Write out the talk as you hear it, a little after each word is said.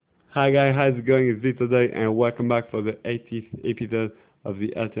Hi guys, how's it going? It's Z today, and welcome back for the 80th episode of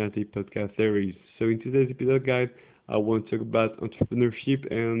the Alternative Podcast series. So in today's episode, guys, I want to talk about entrepreneurship,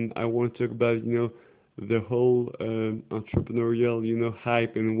 and I want to talk about the whole entrepreneurial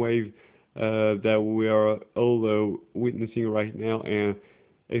hype and wave that we are all witnessing right now, and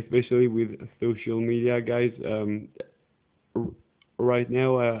especially with social media, guys. R- right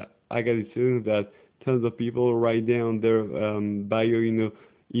now, I got a feeling that tons of people write down their bio,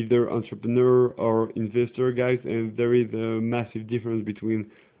 either entrepreneur or investor, guys, and there is a massive difference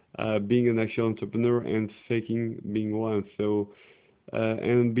between being an actual entrepreneur and faking being one. So,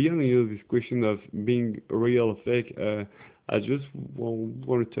 and beyond this question of being real or fake, I just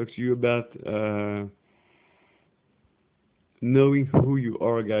want to talk to you about knowing who you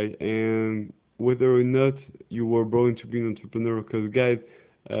are, guys, and whether or not you were born to be an entrepreneur. Because, guys,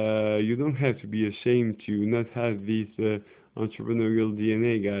 you don't have to be ashamed to not have this entrepreneurial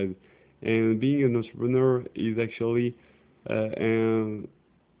DNA, guys. And being an entrepreneur is actually, and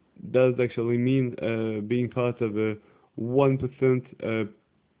does actually mean being part of a 1%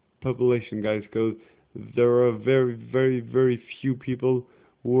 population, guys, because there are very, very, very few people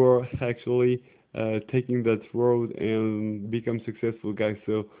who are actually taking that road and become successful, guys.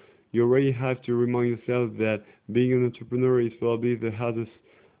 So you already have to remind yourself that being an entrepreneur is probably the hardest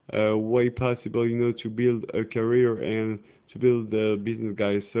way possible, to build a career and to build a business,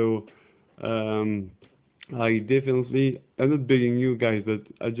 guys. So um, I'm not begging you guys, but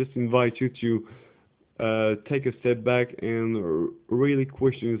I just invite you to take a step back and really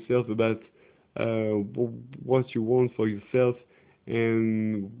question yourself about what you want for yourself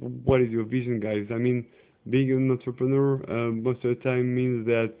and what is your vision, guys. I mean, being an entrepreneur most of the time means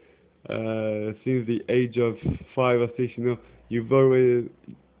that since the age of 5 or 6, you've been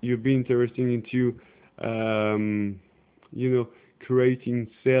interested into um, you know creating,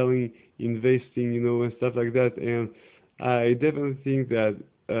 selling, investing, and stuff like that. And I definitely think that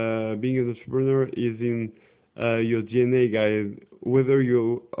being an entrepreneur is in your DNA, guys. Whether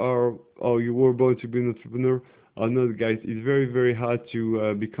you are or you were born to be an entrepreneur or not, guys, it's very, very hard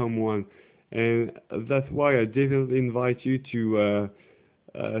to become one. And that's why I definitely invite you to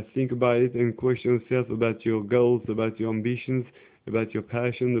think about it and question yourself about your goals, about your ambitions, about your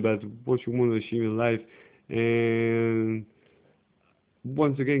passion, about what you want to achieve in life. And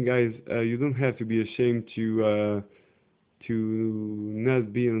once again, guys, you don't have to be ashamed to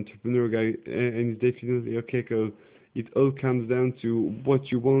not be an entrepreneur, guy, and it's definitely okay, because it all comes down to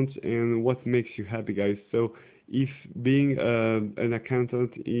what you want and what makes you happy, guys. So if being an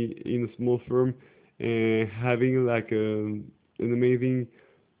accountant in a small firm and having like an amazing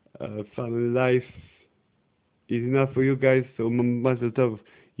family life is enough for you guys, so mazel tov.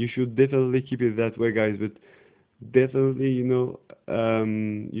 You should definitely keep it that way, guys. But definitely, you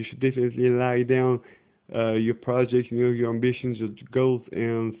should definitely lie down your project, your ambitions, your goals,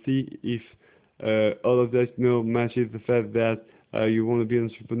 and see if all of that, matches the fact that you want to be an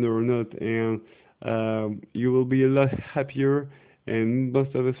entrepreneur or not. And you will be a lot happier, and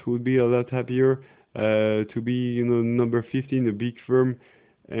most of us would be a lot happier to be, number 50 in a big firm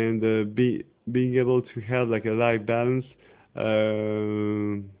and being able to have like a life balance,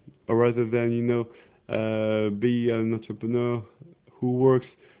 or rather than, be an entrepreneur who works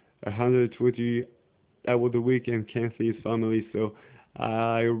 120 hours a week and can't see his family. So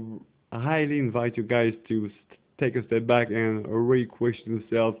I highly invite you guys to take a step back and really question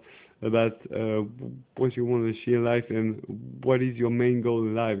yourself about what you want to achieve in life and what is your main goal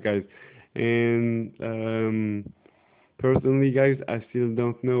in life, guys. And personally, guys, I still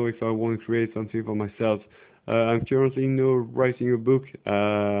don't know if I want to create something for myself. I'm currently, writing a book.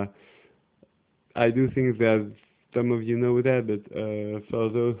 I do think that some of you know that, but for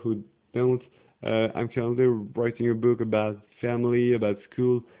those who don't, I'm currently writing a book about family, about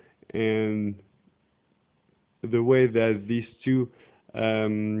school, and the way that these two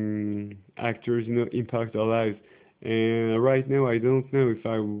actors, impact our lives. And right now, I don't know if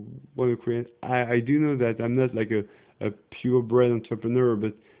I want to create. I do know that I'm not like a purebred entrepreneur,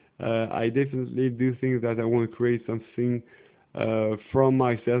 but I definitely do think that I want to create something from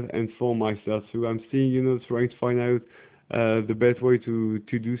myself and for myself. So I'm still, trying to find out the best way to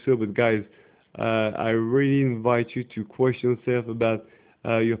do so. But guys, I really invite you to question yourself about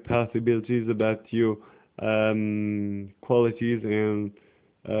your possibilities, about your qualities, and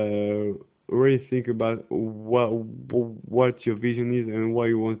really think about what your vision is and what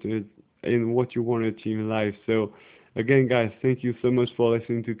you want to and what you want to achieve in life. So again, guys, thank you so much for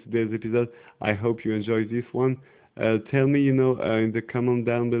listening to today's episode. I hope you enjoyed this one. Tell me, in the comment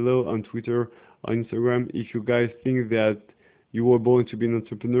down below on Twitter, on Instagram, if you guys think that you were born to be an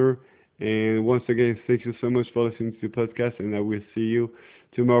entrepreneur. And once again, thank you so much for listening to the podcast, and I will see you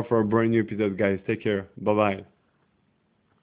tomorrow for a brand new episode, guys. Take care. Bye bye.